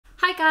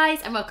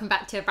guys, and welcome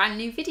back to a brand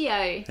new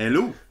video.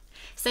 Hello.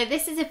 So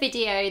this is a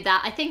video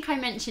that I think I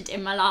mentioned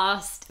in my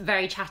last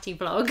very chatty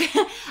vlog.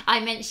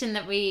 I mentioned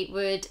that we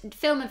would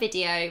film a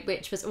video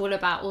which was all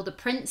about all the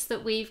prints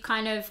that we've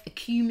kind of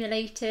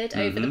accumulated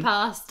over the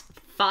past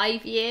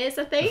 5 years,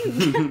 I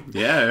think.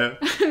 Yeah.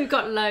 We've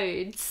got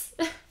loads.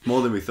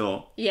 More than we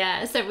thought.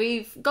 Yeah, so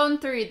we've gone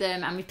through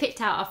them and we've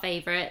picked out our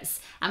favourites,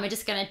 and we're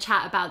just going to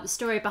chat about the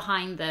story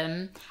behind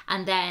them,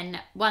 and then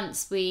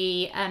once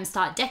we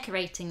start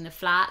decorating the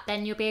flat,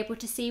 then you'll be able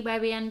to see where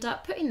we end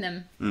up putting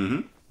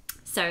them.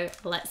 So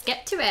let's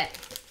get to it.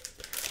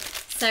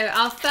 So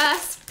our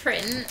first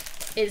print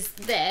is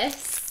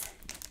this.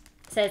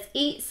 It says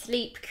Eat,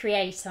 Sleep,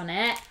 Create on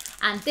it,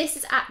 and this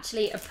is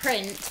actually a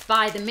print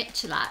by the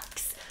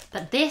Mitchellacs.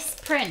 But this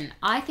print,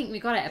 I think we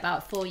got it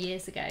about 4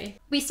 years ago.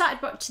 We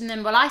started watching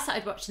them, well, I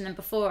started watching them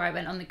before I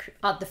went on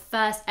the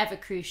first ever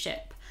cruise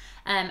ship.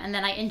 And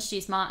then I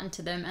introduced Martyn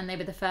to them, and they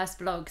were the first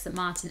vlogs that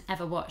Martyn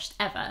ever watched,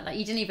 ever. Like,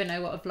 you didn't even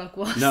know what a vlog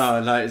was. No,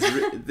 like,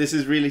 this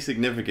is really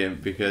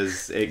significant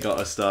because it got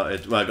us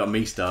started, well, it got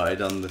me started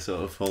on the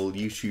sort of whole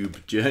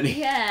YouTube journey.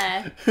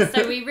 Yeah.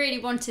 So we really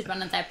wanted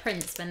one of their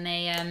prints when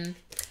they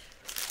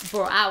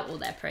brought out all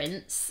their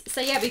prints. So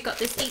yeah, we've got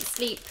this Eat,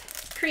 Sleep,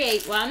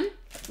 Create one.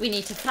 We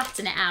need to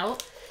flatten it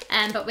out,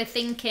 but we're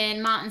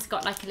thinking Martyn's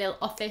got like a little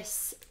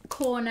office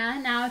corner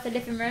now of the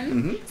living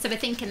room, so we're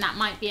thinking that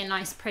might be a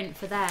nice print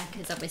for there,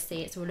 because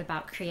obviously it's all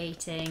about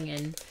creating and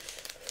editing.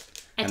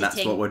 And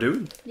that's what we're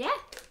doing.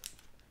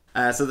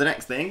 Yeah. So the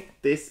next thing,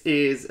 this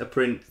is a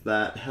print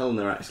that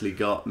Helena actually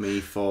got me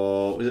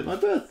for, was it my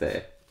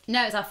birthday?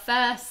 No, it was our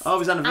first. Oh, it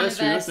was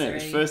anniversary, wasn't it? It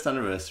was first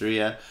anniversary,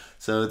 yeah.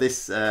 So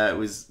this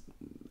was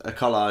a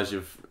collage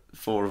of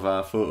 4 of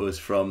our photos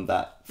from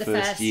that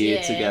first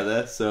year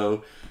together.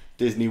 So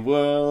Disney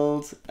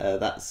World,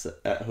 that's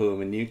at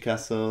home in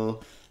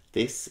Newcastle.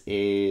 This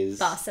is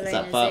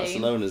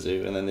Barcelona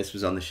Zoo, and then this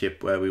was on the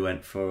ship where we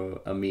went for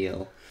a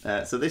meal.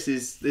 So this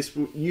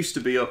used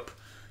to be up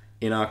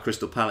in our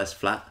Crystal Palace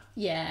flat.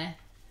 Yeah.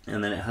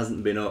 And then it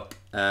hasn't been up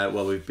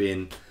while we've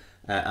been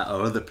at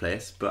our other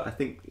place, but I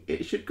think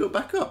it should go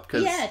back up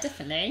because yeah,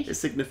 definitely. It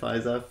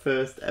signifies our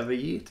first ever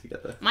year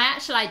together. My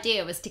actual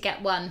idea was to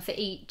get one for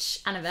each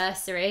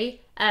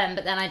anniversary,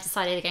 but then I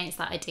decided against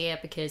that idea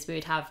because we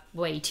would have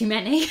way too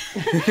many.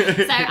 So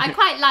I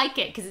quite like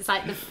it because it's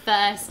like the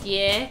first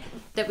year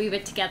that we were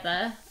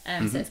together,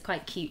 so it's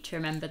quite cute to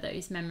remember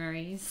those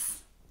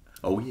memories.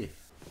 Oh yeah.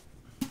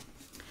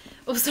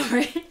 Oh,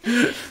 sorry.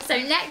 So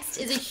next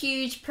is a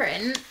huge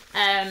print.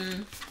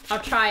 I'll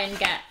try and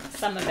get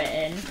some of it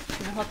in.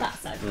 Can you hold that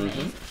side for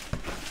me?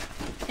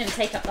 It's going to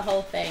take up the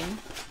whole thing.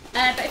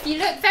 But if you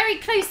look very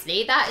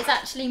closely, that is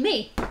actually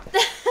me.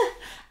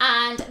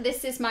 And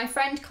this is my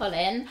friend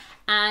Colin,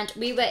 and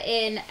we were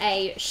in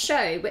a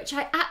show which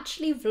I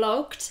actually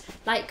vlogged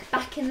like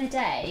back in the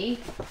day.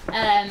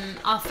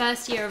 Our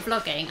first year of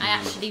vlogging, I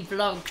actually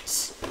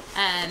vlogged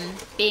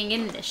being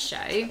in this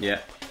show. Yeah.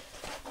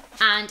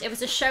 And it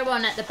was a show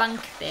on at the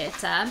Bunker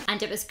Theatre,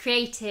 and it was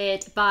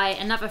created by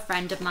another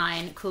friend of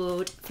mine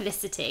called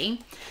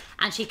Felicity,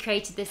 and she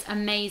created this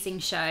amazing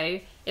show.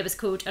 It was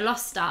called A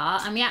Lost Star,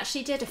 and we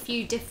actually did a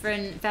few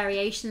different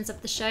variations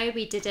of the show.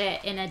 We did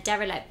it in a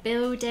derelict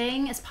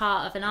building as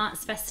part of an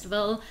arts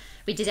festival.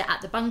 We did it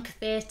at the Bunker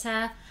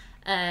Theatre,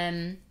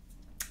 and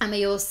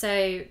we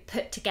also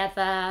put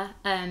together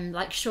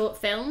like short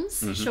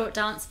films, short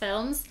dance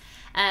films.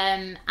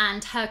 And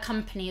her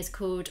company is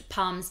called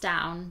Palms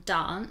Down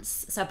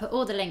Dance, so I'll put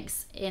all the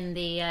links in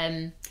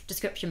the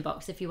description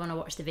box if you want to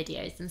watch the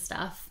videos and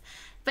stuff.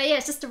 But yeah,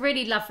 it's just a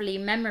really lovely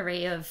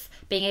memory of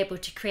being able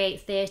to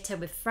create theatre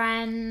with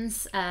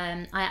friends.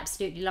 I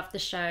absolutely loved the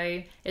show.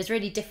 It was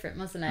really different,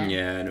 wasn't it?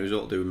 Yeah, and it was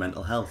all to do with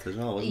mental health as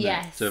well, wasn't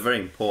it? So a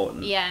very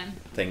important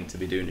thing to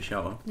be doing a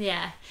show on.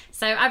 Yeah.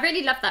 So I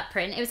really loved that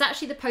print. It was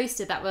actually the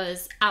poster that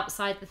was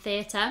outside the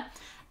theatre,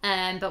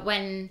 but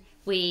when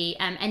we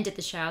ended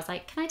the show, I was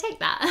like, can I take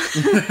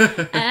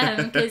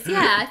that? Because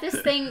yeah, I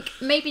just think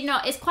maybe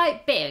not, it's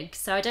quite big,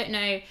 so I don't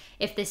know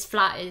if this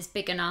flat is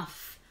big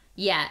enough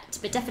yet,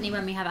 but definitely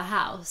when we have a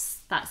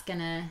house, that's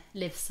gonna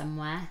live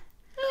somewhere.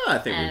 Oh, I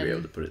think we'll be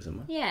able to put it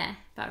somewhere. Yeah,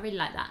 but I really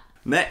like that.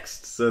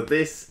 Next, so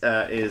this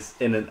is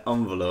in an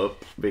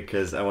envelope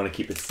because I want to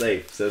keep it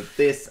safe. So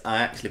this I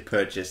actually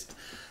purchased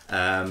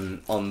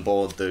on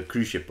board the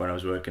cruise ship when I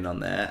was working on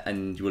there,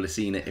 and you will have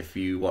seen it if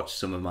you watch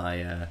some of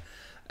my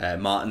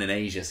Martyn in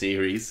Asia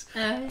series.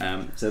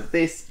 So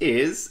this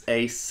is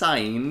a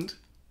signed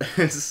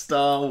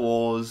Star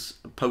Wars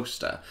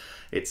poster.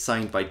 It's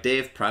signed by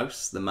Dave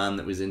Prowse, the man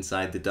that was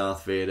inside the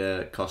Darth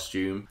Vader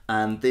costume,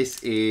 and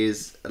this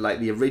is like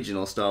the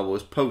original Star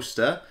Wars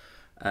poster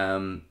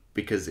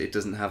because it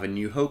doesn't have A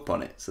New Hope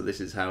on it. So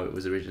this is how it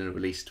was originally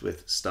released,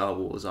 with Star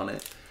Wars on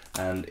it,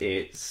 and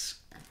it's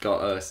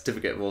got a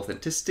certificate of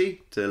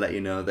authenticity to let you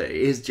know that it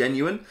is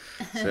genuine.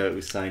 So it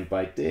was signed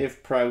by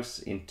Dave Prowse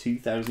in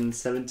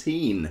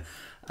 2017,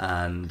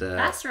 and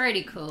that's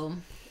really cool.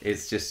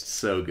 It's just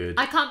so good.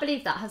 I can't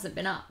believe that hasn't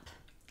been up.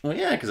 Well,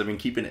 yeah, because I've been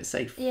keeping it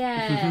safe.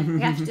 Yeah,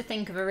 we have to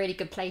think of a really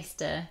good place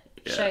to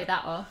show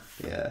that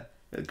off. Yeah,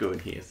 it'll go in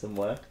here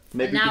somewhere.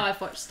 Maybe now I've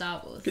watched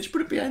Star Wars. Could you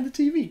put it behind the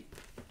TV?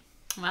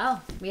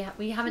 Well,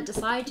 we haven't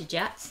decided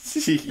yet.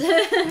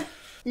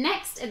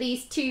 Next are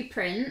these two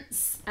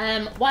prints.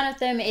 One of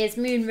them is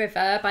Moon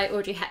River by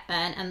Audrey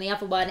Hepburn and the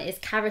other one is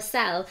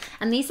Carousel.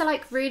 And these are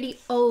like really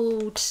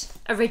old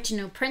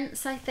original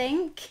prints, I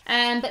think.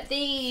 But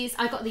these,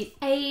 I got these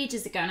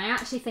ages ago and I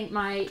actually think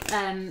my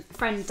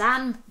friend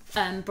Dan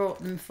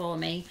brought them for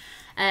me.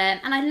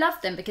 And I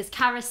love them because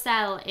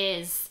Carousel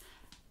is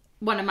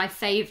one of my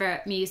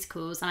favourite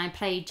musicals and I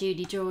played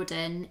Julie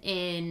Jordan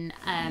in,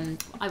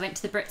 I went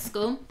to the Brit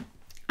School.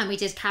 And we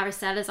did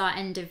Carousel as our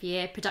end of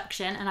year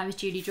production and I was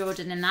Julie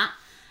Jordan in that.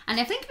 And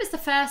I think it was the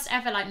first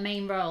ever like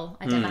main role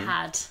I'd ever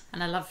had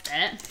and I loved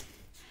it.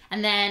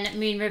 And then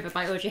Moon River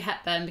by Audrey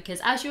Hepburn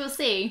because as you will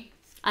see,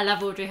 I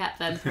love Audrey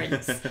Hepburn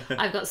prints.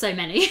 I've got so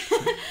many.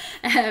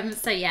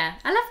 So yeah,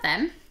 I love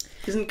them.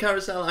 Isn't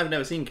Carousel, I've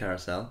never seen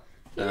Carousel.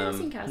 You've never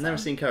seen Carousel? I've never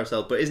seen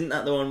Carousel, but isn't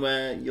that the one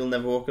where You'll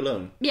Never Walk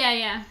Alone? Yeah,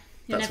 yeah.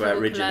 That's where it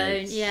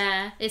originates.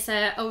 Yeah, it's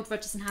an old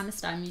Rodgers and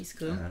Hammerstein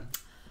musical.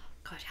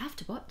 God, you have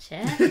to watch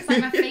it. It's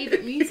like my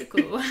favourite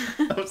musical.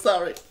 I'm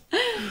sorry.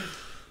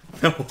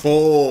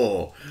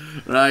 Oh,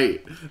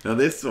 right. Now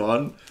this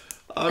one,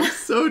 I'm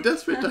so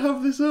desperate to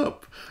have this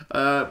up.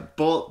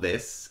 Bought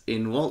this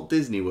in Walt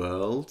Disney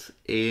World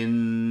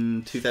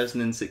in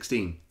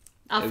 2016.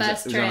 It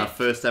was on our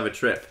first ever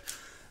trip.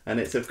 And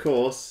it's, of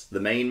course,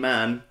 the main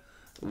man,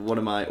 one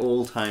of my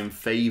all-time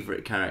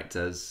favourite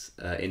characters,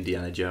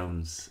 Indiana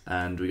Jones.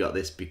 And we got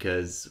this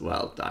because,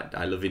 well,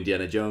 I love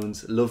Indiana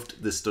Jones,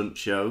 loved the stunt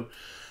show.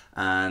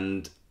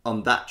 And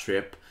on that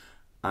trip,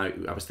 I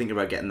was thinking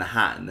about getting the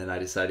hat, and then I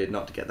decided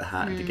not to get the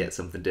hat and to get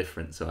something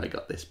different. So I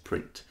got this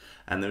print.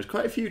 And there was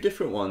quite a few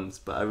different ones,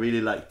 but I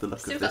really liked the look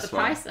of this one. Still got the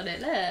price on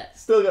it, look.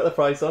 Still got the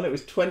price on it. It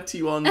was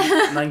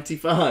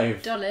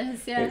 $21.95.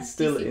 Dollars, yeah. It's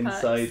still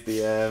inside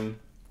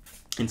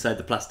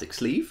the plastic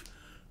sleeve.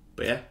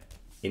 But yeah,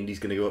 Indy's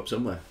going to go up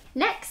somewhere.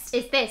 Next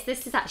is this.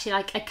 This is actually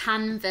like a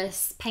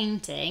canvas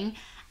painting.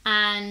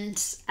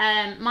 And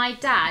my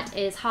dad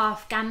is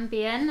half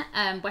Gambian,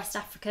 West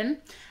African.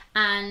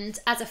 And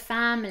as a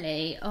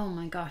family, oh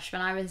my gosh,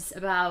 when I was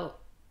about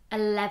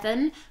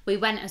 11, we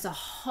went as a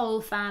whole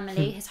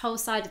family. His whole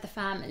side of the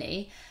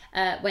family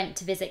went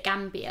to visit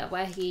Gambia,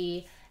 where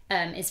he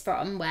is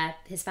from, where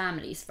his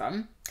family's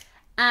from.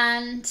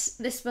 And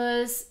this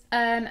was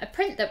a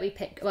print that we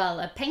picked,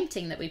 well, a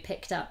painting that we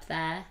picked up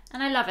there.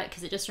 And I love it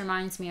because it just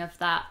reminds me of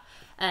that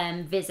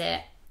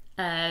visit.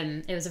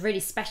 It was a really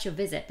special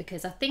visit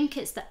because I think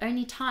it's the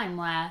only time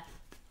where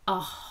our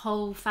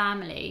whole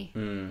family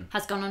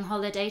has gone on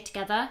holiday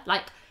together.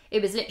 Like, it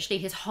was literally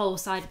his whole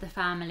side of the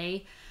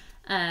family,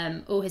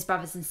 all his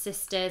brothers and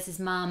sisters, his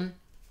mum,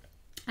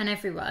 and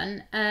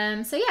everyone.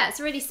 So yeah, it's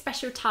a really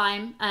special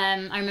time.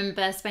 I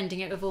remember spending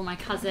it with all my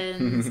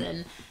cousins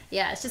and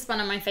yeah, it's just one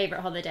of my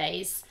favourite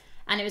holidays.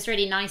 And it was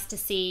really nice to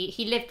see,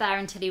 he lived there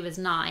until he was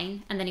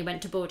 9 and then he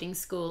went to boarding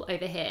school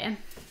over here.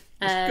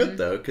 It's good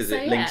though, because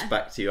it links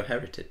back to your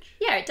heritage.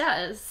 Yeah, it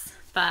does.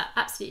 But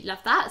absolutely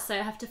love that. So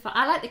I have to find,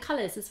 I like the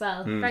colours as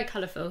well. Very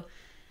colourful.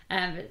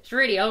 It's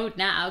really old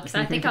now because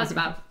I think I was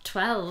about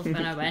 12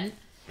 when I went.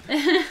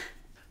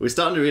 We're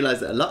starting to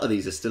realise that a lot of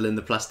these are still in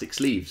the plastic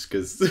sleeves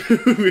because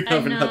we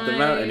haven't had them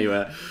out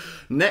anywhere.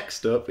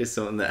 Next up is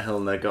something that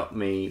Helena got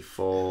me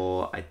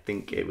for, I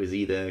think it was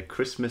either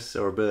Christmas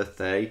or a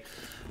birthday.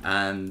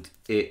 And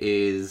it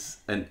is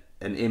an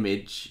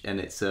image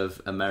and it's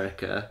of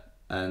America.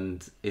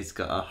 And it's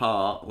got a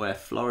heart where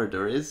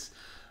Florida is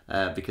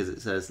because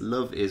it says,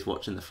 "Love is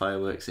watching the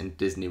fireworks in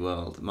Disney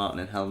World, Martyn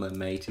and Helena,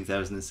 May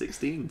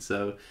 2016.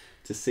 So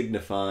to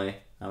signify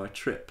our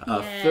trip,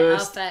 our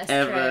first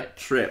ever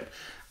trip.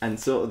 And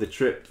sort of the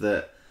trip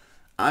that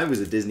I was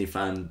a Disney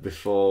fan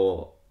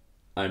before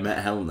I met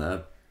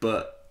Helena,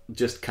 but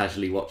just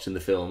casually watching the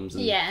films.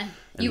 And, and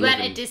you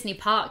weren't a Disney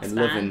parks and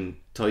fan. Loving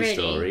Toy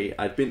Story.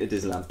 I'd been to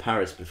Disneyland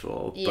Paris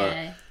before,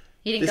 but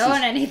you didn't go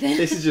on anything.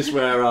 This is just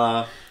where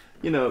our...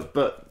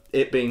 but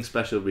it being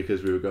special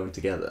because we were going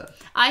together.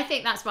 I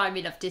think that's why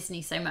we love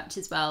Disney so much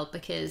as well,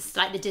 because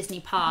like the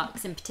Disney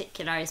parks in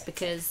particular is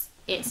because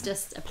it's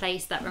just a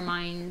place that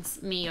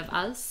reminds me of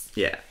us.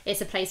 Yeah.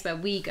 It's a place where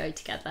we go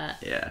together.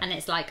 Yeah. And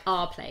it's like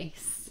our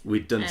place.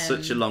 We'd done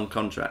such a long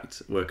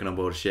contract working on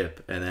board a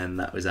ship and then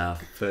that was our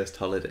first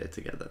holiday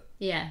together.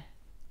 Yeah.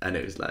 And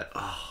it was like,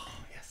 oh,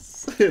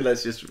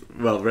 let's just,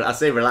 well, I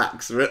say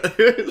relax.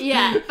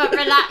 Yeah, but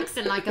relax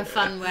in like a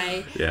fun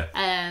way. Yeah.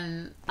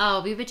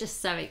 We were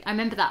just so, I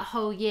remember that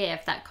whole year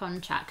of that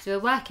contract. We were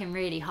working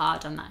really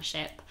hard on that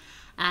ship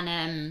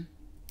and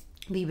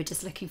we were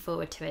just looking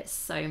forward to it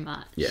so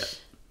much. Yeah.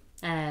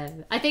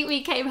 I think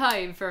we came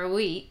home for a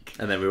week.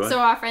 And then we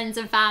saw our friends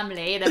and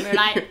family and then we were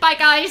like, bye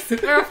guys,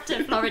 we're off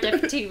to Florida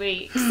for 2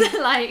 weeks.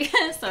 Like,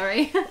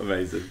 sorry.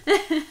 Amazing.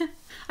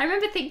 I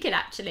remember thinking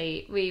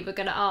actually we were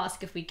going to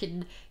ask if we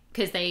could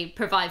because they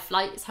provide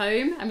flights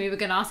home, and we were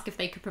going to ask if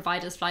they could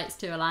provide us flights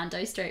to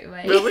Orlando straight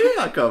away. Really?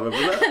 I can't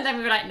remember that. And then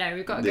we were like, no,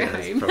 we've got to go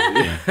home.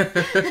 Probably,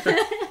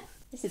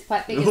 This is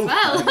quite big as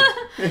well.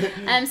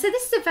 So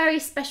this is a very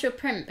special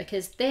print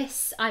because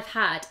this I've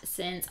had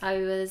since I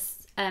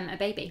was a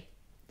baby,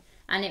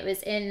 and it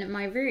was in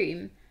my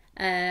room.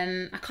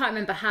 I can't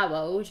remember how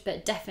old,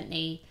 but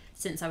definitely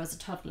since I was a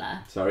toddler.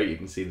 Sorry, you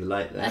can see the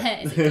light there.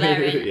 It's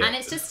glaring. Yeah. And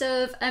it's just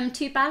of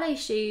 2 ballet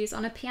shoes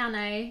on a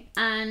piano,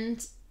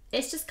 and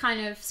it's just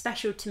kind of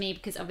special to me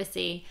because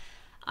obviously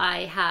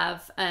I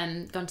have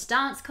gone to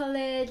dance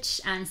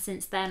college, and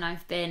since then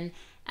I've been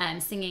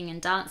singing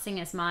and dancing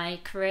as my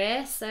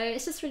career, so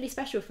it's just really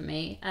special for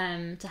me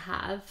to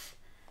have.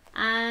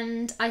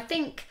 And I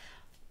think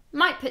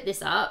might put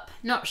this up,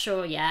 not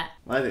sure yet.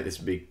 I think this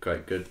would be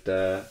quite good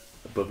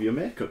above your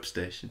makeup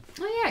station.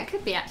 Oh yeah, it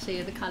could be actually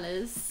with the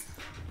colours.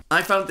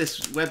 I found this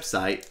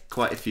website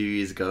quite a few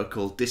years ago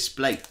called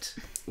Displate,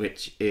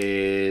 which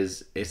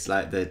is, it's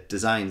like the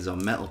designs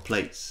on metal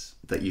plates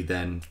that you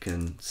then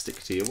can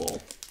stick to your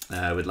wall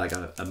with like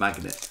a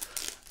magnet.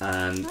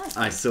 And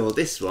I saw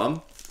this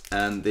one,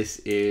 and this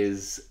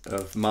is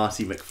of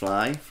Marty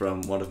McFly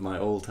from one of my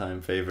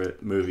all-time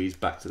favourite movies,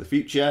 Back to the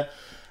Future.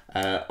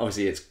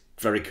 Obviously it's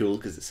very cool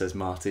because it says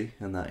Marty,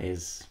 and that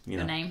is, you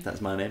know,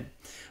 that's my name.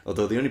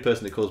 Although the only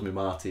person who calls me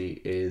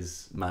Marty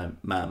is my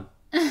mum.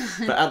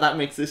 But that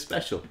makes this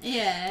special.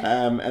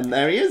 Yeah. And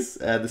there he is,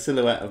 the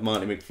silhouette of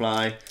Marty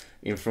McFly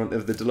in front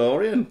of the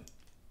DeLorean.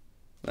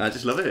 I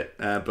just love it,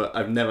 but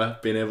I've never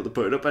been able to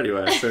put it up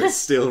anywhere, so it's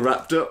still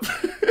wrapped up.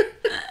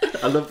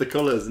 I love the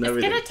colours and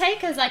everything. It's going to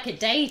take us like a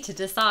day to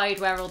decide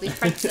where all these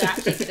prints are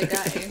actually going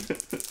to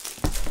go.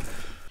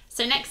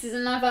 So next is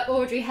another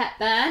Audrey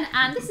Hepburn,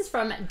 and this is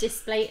from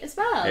Displate as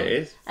well. It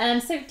is.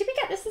 So did we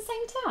get this at the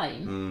same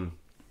time?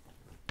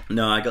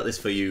 No, I got this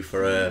for you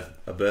for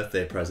a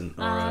birthday present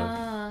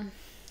or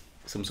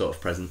some sort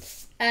of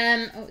present.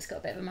 Oh, it's got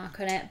a bit of a mark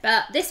on it,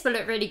 but this will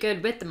look really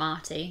good with the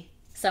Marty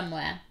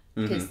somewhere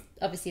because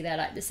obviously they're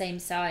like the same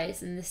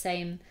size and the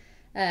same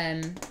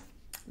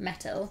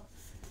metal.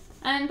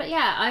 But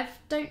yeah,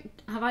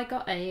 have I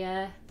got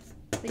a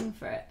thing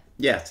for it?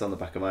 Yeah, it's on the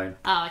back of mine.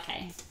 Oh,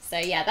 okay. So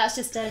yeah, that's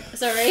just a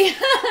sorry,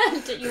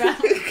 took you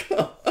out.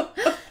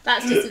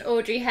 That's just an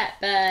Audrey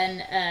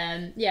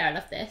Hepburn. Yeah, I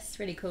love this.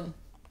 Really cool.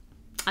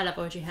 I love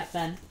Audrey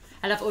Hepburn.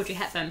 I love Audrey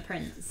Hepburn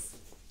prints.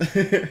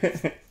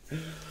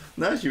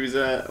 No, she was.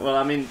 Well,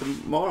 I mean, the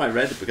more I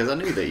read, because I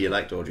knew that you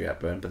liked Audrey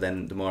Hepburn, but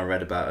then the more I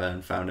read about her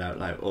and found out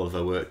like all of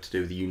her work to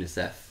do with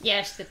UNICEF.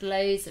 Yeah, she did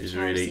loads of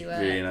charity work.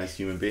 Really nice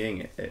human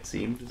being. It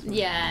seemed. Well.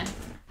 Yeah.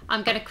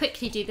 I'm going to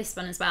quickly do this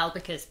one as well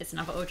because it's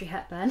another Audrey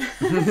Hepburn. But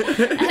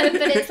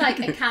it's like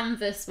a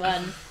canvas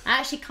one. I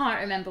actually can't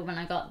remember when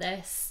I got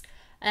this.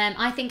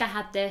 I think I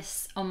had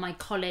this on my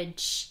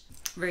college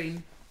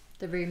room,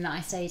 the room that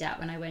I stayed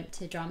at when I went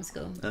to drama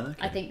school. Oh, okay.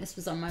 I think this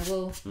was on my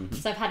wall.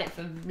 So I've had it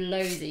for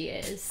loads of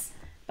years.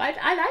 But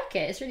I like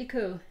it. It's really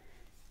cool.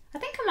 I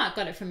think I might have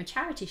got it from a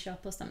charity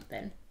shop or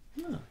something.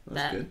 Oh,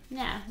 that's good.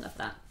 Yeah, love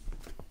that.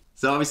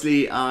 So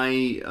obviously I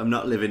am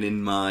not living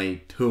in my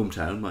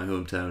hometown. My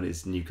hometown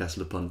is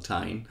Newcastle upon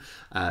Tyne.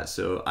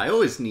 So I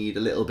always need a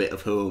little bit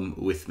of home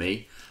with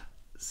me.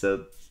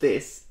 So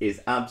this is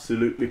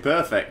absolutely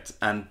perfect.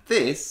 And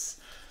this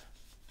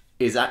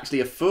is actually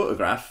a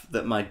photograph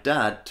that my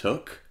dad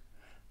took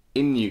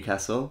in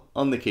Newcastle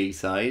on the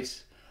quayside.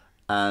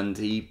 And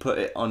he put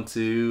it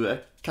onto a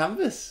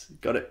canvas,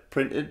 got it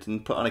printed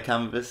and put on a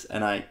canvas,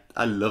 and I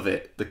love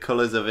it. The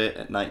colours of it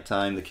at night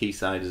time. The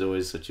quayside is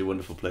always such a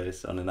wonderful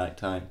place on a night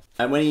time.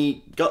 And when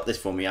he got this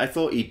for me, I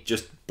thought he'd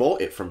just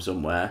bought it from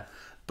somewhere,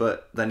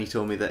 but then he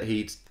told me that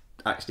he'd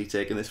actually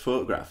taken this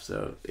photograph,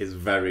 so it's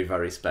very,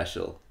 very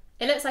special.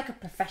 It looks like a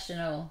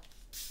professional.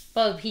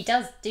 Well, he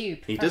does do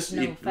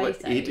professional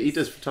photos. He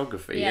does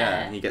photography,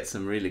 yeah, and he gets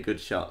some really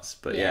good shots.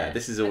 But yeah,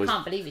 this is always. I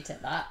can't believe he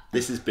took that.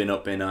 This has been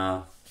up in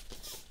our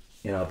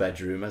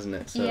bedroom, hasn't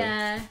it? So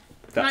yeah,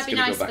 it might be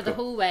nice for the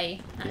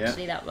hallway.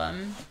 Actually, that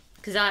one,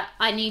 because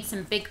I need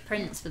some big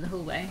prints for the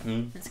hallway.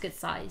 That's a good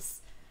size.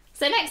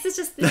 So next is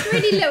just this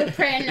really little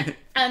print.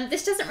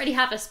 This doesn't really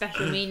have a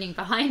special meaning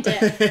behind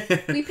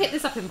it. We picked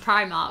this up in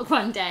Primark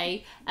one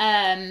day,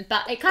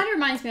 but it kind of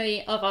reminds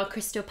me of our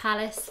Crystal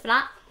Palace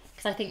flat.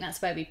 I think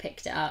that's where we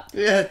picked it up.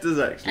 Yeah, it does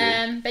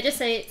actually. But just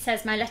so it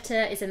says, my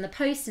letter is in the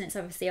post, and it's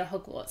obviously a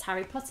Hogwarts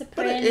Harry Potter print.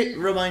 But it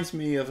reminds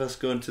me of us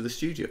going to the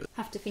studio.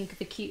 Have to think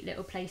of a cute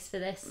little place for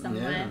this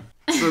somewhere.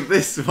 Yeah. So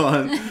this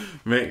one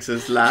makes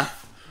us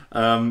laugh.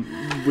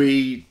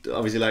 We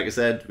obviously, like I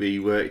said, we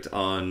worked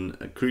on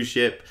a cruise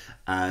ship,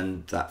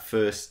 and that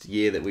first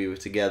year that we were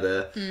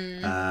together,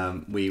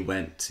 we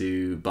went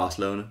to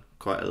Barcelona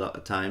quite a lot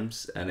of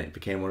times, and it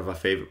became one of our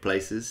favourite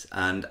places.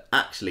 And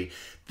actually,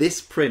 this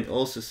print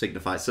also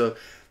signifies, so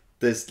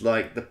there's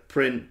like the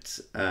print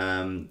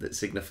that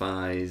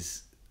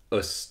signifies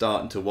us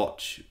starting to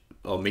watch,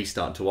 or me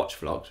starting to watch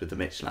vlogs with the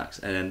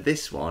Mitchlacks, and then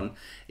this one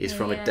is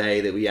from a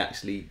day that we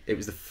actually, it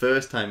was the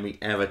first time we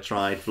ever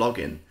tried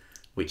vlogging,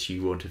 which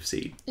you won't have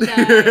seen.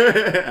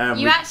 No.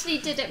 You actually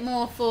did it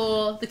more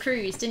for the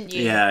cruise, didn't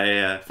you?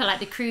 Yeah. For like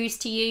the cruise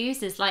to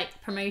use as like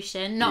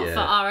promotion, not for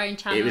our own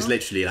channel. It was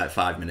literally like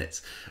 5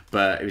 minutes,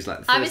 but it was like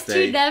the first I was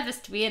too nervous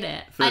to be in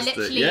it.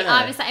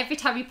 I was like, every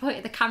time you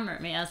pointed the camera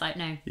at me, I was like,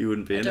 no. You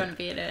wouldn't be in it. I don't want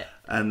to be in it.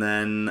 And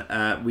then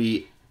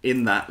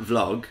in that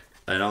vlog,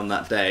 and on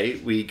that day,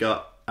 we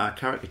got our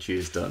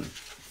caricatures done.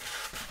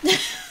 They're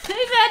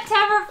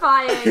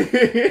terrifying.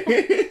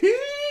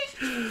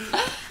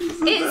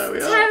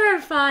 It's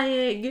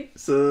terrifying.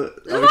 So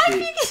why have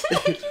you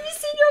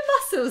seen your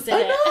muscles in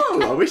it? I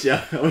know. I wish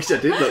I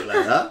did look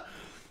like that.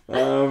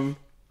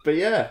 But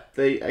yeah,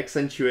 they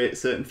accentuate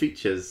certain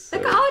features. So.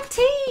 Look at our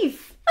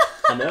teeth.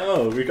 I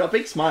know. We've got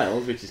big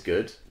smiles, which is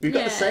good. We've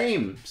got the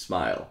same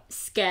smile.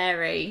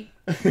 Scary.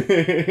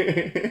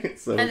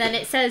 So and then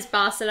it says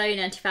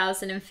Barcelona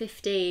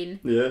 2015.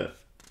 Yeah.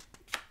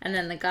 And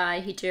then the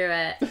guy who drew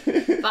it.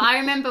 But I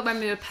remember when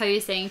we were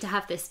posing to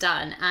have this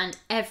done, and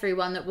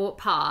everyone that walked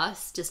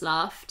past just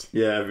laughed.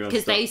 Yeah, everyone.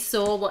 Because they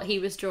saw what he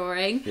was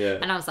drawing. Yeah.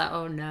 And I was like,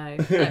 oh no,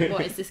 like,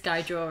 what is this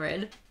guy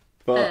drawing?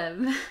 But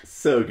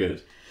so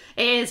good.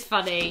 It is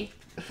funny.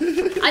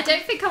 I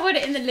don't think I want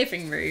it in the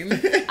living room.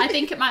 I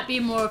think it might be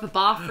more of a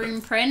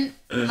bathroom print.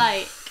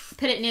 Like,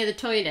 put it near the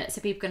toilet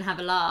so people can have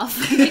a laugh.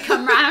 They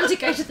come round to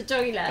go to the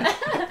toilet.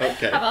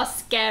 Okay. Have our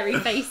scary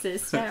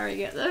faces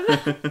staring at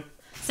them.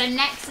 So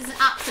next is an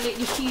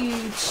absolutely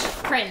huge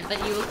print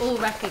that you will all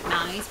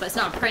recognise, but it's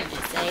not a print,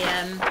 it's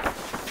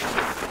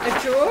a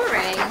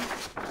drawing.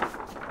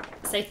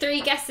 So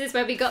 3 guesses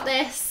where we got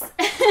this.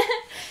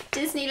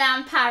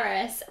 Disneyland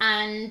Paris,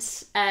 and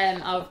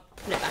I'll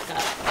put it back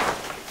up.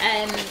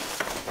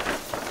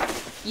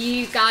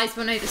 You guys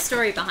will know the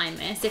story behind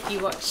this if you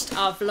watched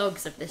our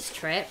vlogs of this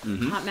trip. I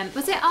can't remember.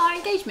 Was it our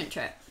engagement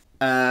trip?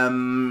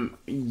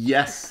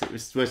 Yes, it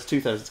was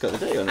 2000. It's got the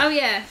date on it. Oh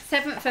yeah,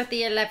 7th of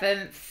the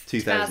 11th,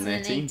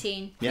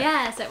 2018. Yeah.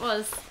 Yes, it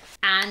was.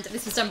 And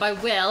this was done by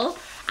Will.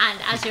 And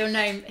as you'll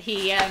know,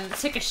 he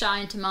took a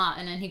shine to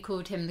Martyn and he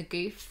called him the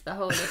goof the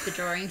whole of the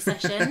drawing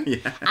session.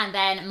 Yeah. And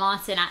then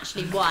Martyn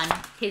actually won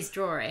his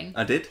drawing.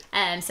 I did.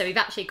 So we've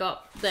actually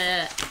got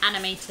the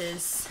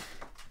animator's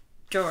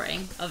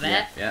drawing of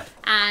it. Yeah.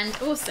 And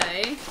also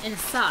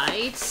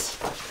inside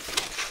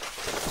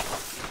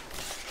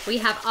we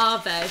have our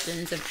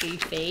versions of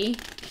Goofy.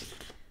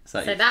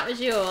 So that was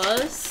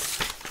yours.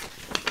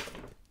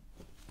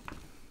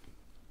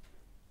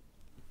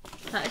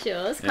 That was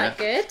yours. Quite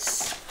good.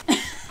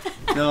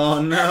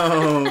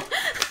 No.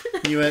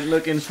 You went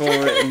looking for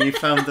it and you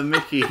found the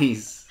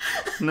Mickeys.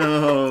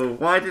 No.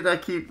 Why did I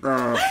keep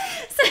that?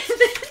 So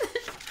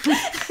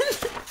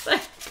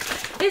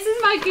this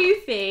is my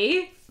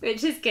Goofy,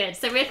 which is good.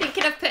 So we're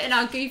thinking of putting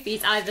our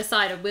Goofies either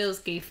side of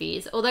Will's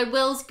Goofies, although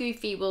Will's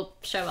Goofy will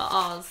show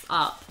ours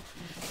up.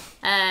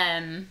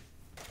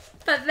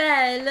 But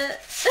then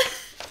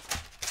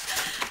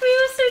we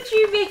also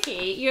drew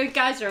Mickey. You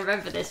guys will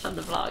remember this from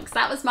the vlogs.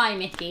 That was my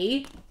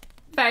Mickey.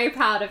 Very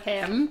proud of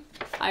him.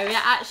 I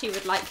actually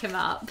would like him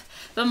up.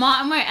 But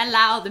Martyn won't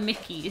allow the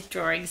Mickey's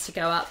drawings to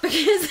go up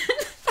because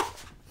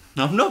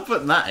I'm not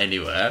putting that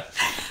anywhere.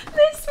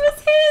 This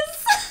was his.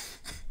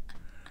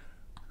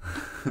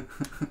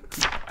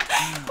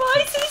 Why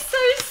is he so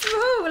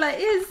small? Like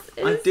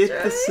I did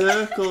the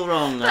circle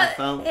wrong.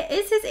 It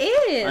is his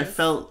ears. I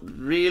felt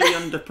really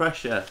under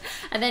pressure.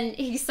 And then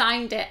he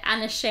signed it,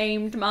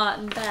 Unashamed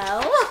Martyn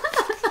Bell.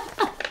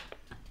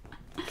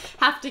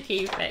 Have to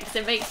keep it because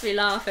it makes me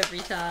laugh every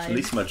time. At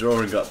least my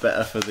drawing got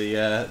better for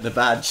the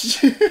badge.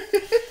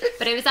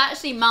 But it was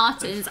actually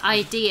Martyn's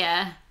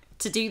idea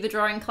to do the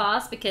drawing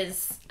class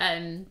because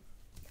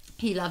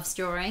he loves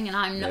drawing and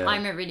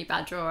I'm a really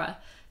bad drawer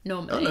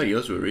normally. Oh no,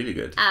 yours were really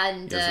good.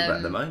 And yours were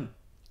better than mine.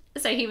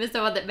 So he was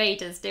the one that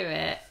made us do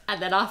it,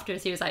 and then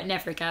afterwards he was like,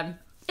 "Never again."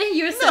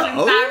 You were so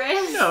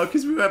embarrassed. No,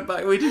 because we went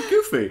back. We did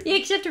Goofy. Yeah,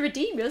 because you had to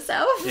redeem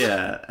yourself.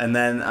 Yeah, and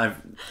then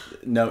I've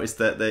noticed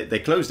that they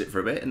closed it for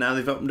a bit, and now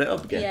they've opened it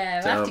up again.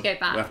 Yeah, we'll have to go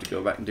back. We'll have to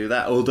go back and do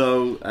that.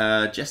 Although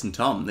Jess and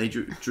Tom, they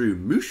drew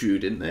Mushu,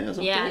 didn't they?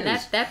 Yeah,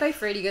 they're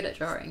both really good at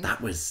drawing.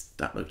 That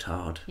looked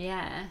hard.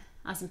 Yeah,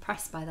 I was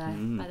impressed by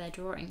their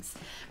drawings.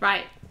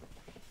 Right,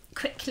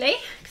 quickly,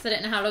 because I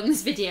don't know how long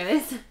this video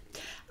is.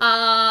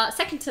 Our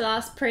second to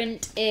last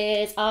print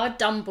is our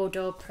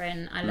Dumbledore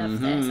print. I love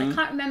this. I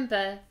can't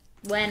remember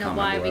when or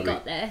why we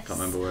got this. Can't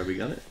remember where we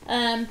got it.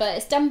 But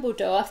it's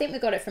Dumbledore. I think we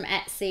got it from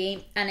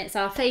Etsy, and it's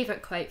our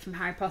favourite quote from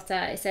Harry Potter.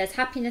 It says,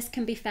 "Happiness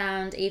can be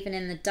found even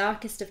in the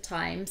darkest of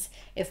times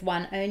if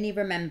one only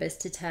remembers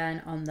to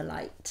turn on the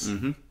light."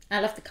 I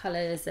love the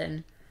colours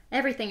and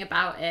everything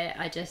about it.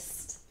 I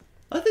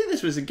think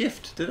this was a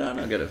gift. Did I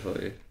not get it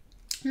for you?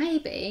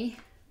 Maybe.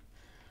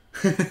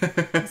 Isn't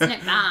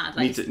it bad?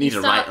 Like, need to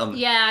write on.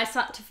 Yeah, I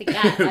start to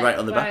forget. Like, right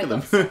on the back of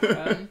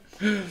them.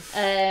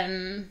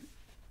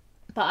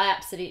 But I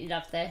absolutely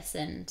love this,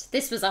 and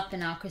this was up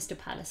in our Crystal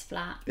Palace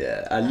flat.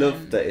 Yeah, I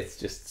love that it's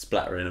just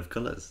splattering of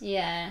colours.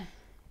 Yeah,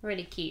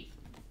 really cute.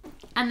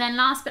 And then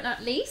last but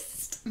not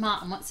least,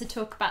 Martyn wants to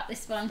talk about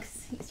this one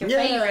because it's your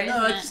favourite.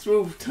 I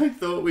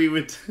thought we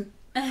would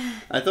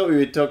I thought we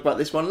would talk about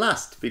this one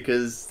last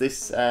because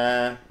this.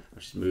 I'll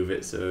just move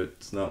it so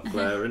it's not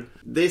glaring.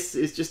 This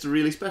is just a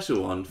really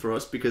special one for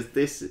us because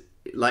this,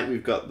 like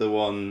we've got the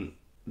one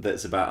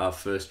that's about our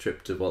first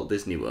trip to Walt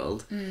Disney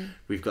World.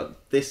 We've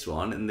got this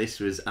one, and this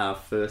was our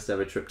first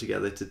ever trip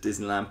together to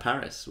Disneyland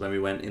Paris when we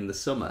went in the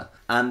summer.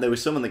 And there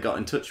was someone that got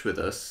in touch with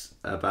us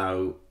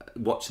about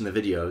watching the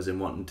videos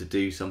and wanting to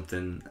do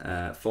something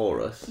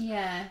for us.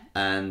 Yeah.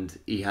 And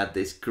he had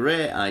this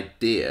great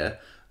idea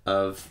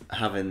of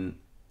having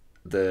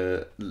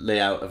the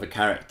layout of a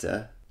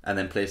character and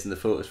then placing the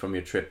photos from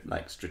your trip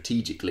like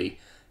strategically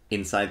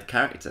inside the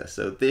character.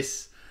 So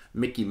this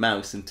Mickey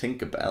Mouse and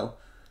Tinkerbell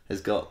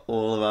has got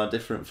all of our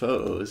different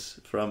photos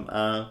from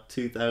our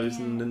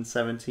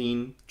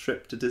 2017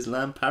 trip to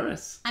Disneyland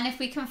Paris. And if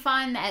we can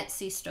find the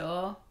Etsy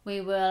store,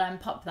 we will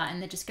pop that in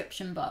the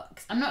description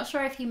box. I'm not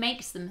sure if he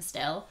makes them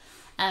still,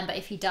 but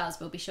if he does,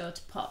 we'll be sure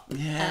to pop.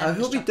 Yeah, I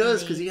hope he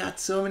does, because he had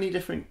so many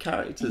different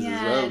characters as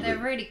well. Yeah, they're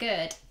really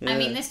good. Yeah. I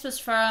mean, this was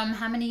from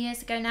how many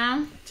years ago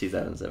now?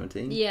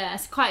 2017. Yeah,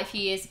 it's quite a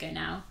few years ago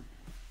now.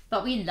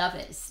 But we love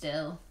it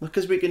still.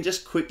 Because we can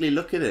just quickly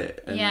look at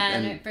it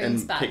and it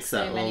brings back picks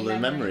so out many all the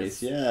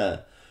memories.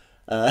 Yeah.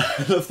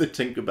 I love the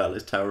Tinkerbell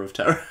as Tower of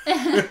Terror.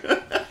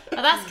 Well,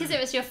 that's because it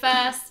was your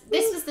first...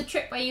 This was the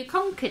trip where you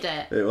conquered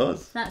it. It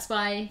was. That's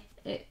why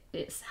it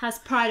has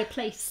pride of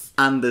place.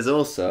 And there's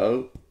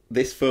also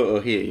this photo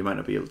here. You might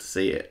not be able to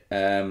see it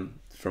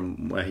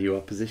from where you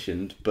are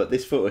positioned. But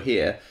this photo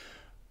here,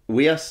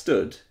 we are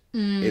stood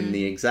in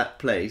the exact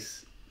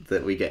place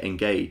that we get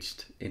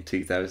engaged in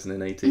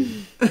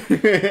 2018.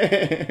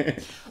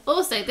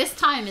 Also, this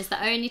time is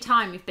the only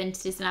time we've been to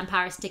Disneyland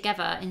Paris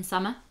together in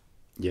summer.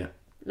 Yeah.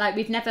 Like,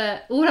 we've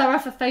never... All our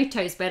other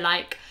photos were,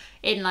 like,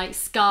 in, like,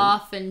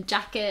 scarf and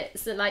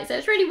jackets. And, like, so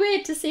it's really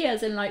weird to see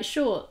us in, like,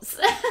 shorts.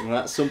 Well,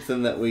 that's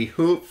something that we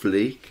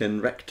hopefully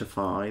can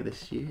rectify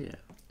this year.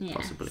 Yes.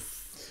 Possibly.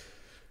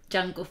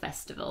 Jungle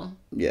Festival.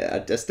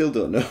 Yeah, I still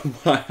don't know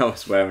why I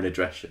was wearing a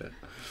dress shirt.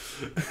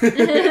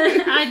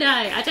 I know.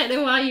 I don't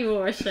know why you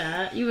wore a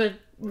shirt. You were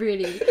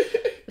really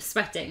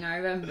sweating, I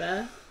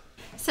remember.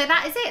 So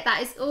that is it.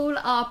 That is all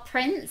our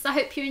prints. I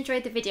hope you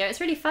enjoyed the video.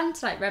 It's really fun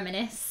to like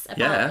reminisce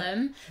about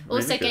them.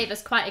 Really Also good. gave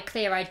us quite a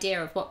clear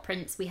idea of what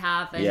prints we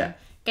have and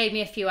gave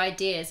me a few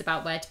ideas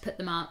about where to put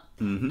them up.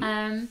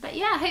 But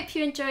yeah, I hope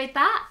you enjoyed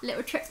that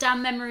little trip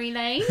down memory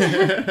lane.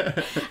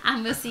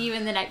 And we'll see you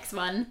in the next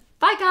one.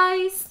 Bye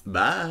guys.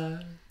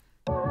 Bye.